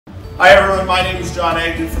Hi everyone, my name is John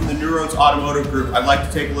Agnew from the NewRoads Automotive Group. I'd like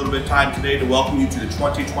to take a little bit of time today to welcome you to the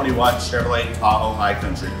 2021 Chevrolet Tahoe High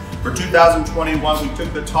Country. For 2021, we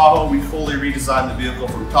took the Tahoe, we fully redesigned the vehicle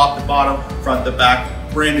from top to bottom, front to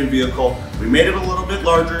back, brand new vehicle. We made it a little bit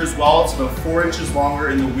larger as well. It's about 4 inches longer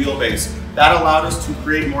in the wheelbase. That allowed us to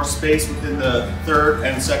create more space within the third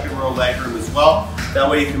and second row legroom as well. That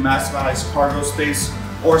way you can maximize cargo space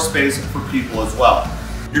or space for people as well.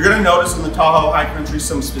 You're going to notice in the Tahoe High Country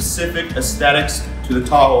some specific aesthetics to the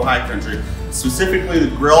Tahoe High Country, specifically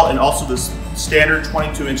the grille and also the standard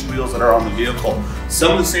 22-inch wheels that are on the vehicle.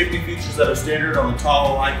 Some of the safety features that are standard on the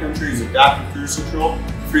Tahoe High Country is adaptive cruise control,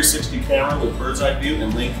 360 camera with bird's eye view,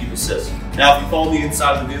 and lane keep assist. Now if you follow me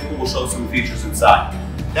inside the vehicle, we'll show some features inside.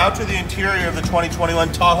 Now to the interior of the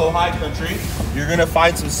 2021 Tahoe High Country, you're going to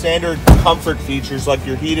find some standard comfort features like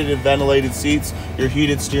your heated and ventilated seats, your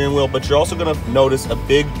heated steering wheel, but you're also going to notice a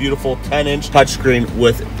big, beautiful 10-inch touchscreen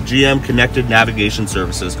with GM connected navigation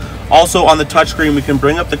services. Also on the touchscreen, we can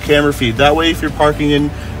bring up the camera feed. That way, if you're parking in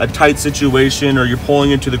a tight situation or you're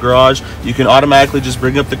pulling into the garage, you can automatically just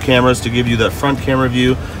bring up the cameras to give you the front camera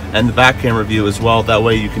view and the back camera view as well. That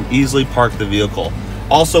way you can easily park the vehicle.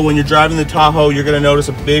 Also, when you're driving the Tahoe, you're going to notice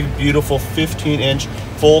a big, beautiful 15-inch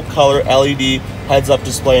full-color LED heads-up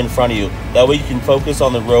display in front of you. That way you can focus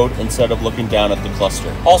on the road instead of looking down at the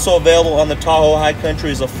cluster. Also available on the Tahoe High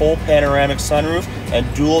Country is a full panoramic sunroof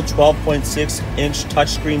and dual 12.6-inch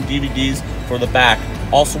touchscreen DVDs for the back.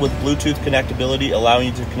 Also with Bluetooth connectability, allowing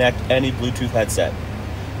you to connect any Bluetooth headset.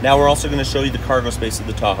 Now we're also going to show you the cargo space of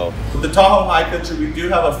the Tahoe. With the Tahoe High Country, we do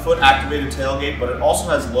have a foot-activated tailgate, but it also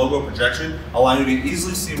has logo projection, allowing you to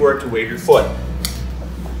easily see where to wave your foot.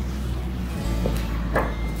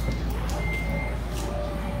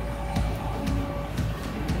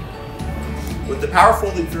 With the power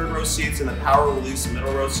folding third row seats and the power release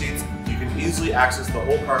middle row seats, you can easily access the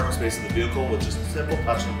whole cargo space of the vehicle with just a simple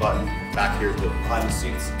touch of the button back here behind the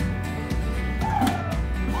seats.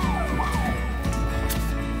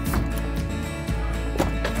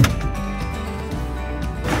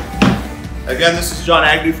 Again, this is John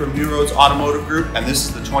Agnew from NewRoads Automotive Group, and this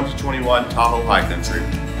is the 2021 Tahoe High Country.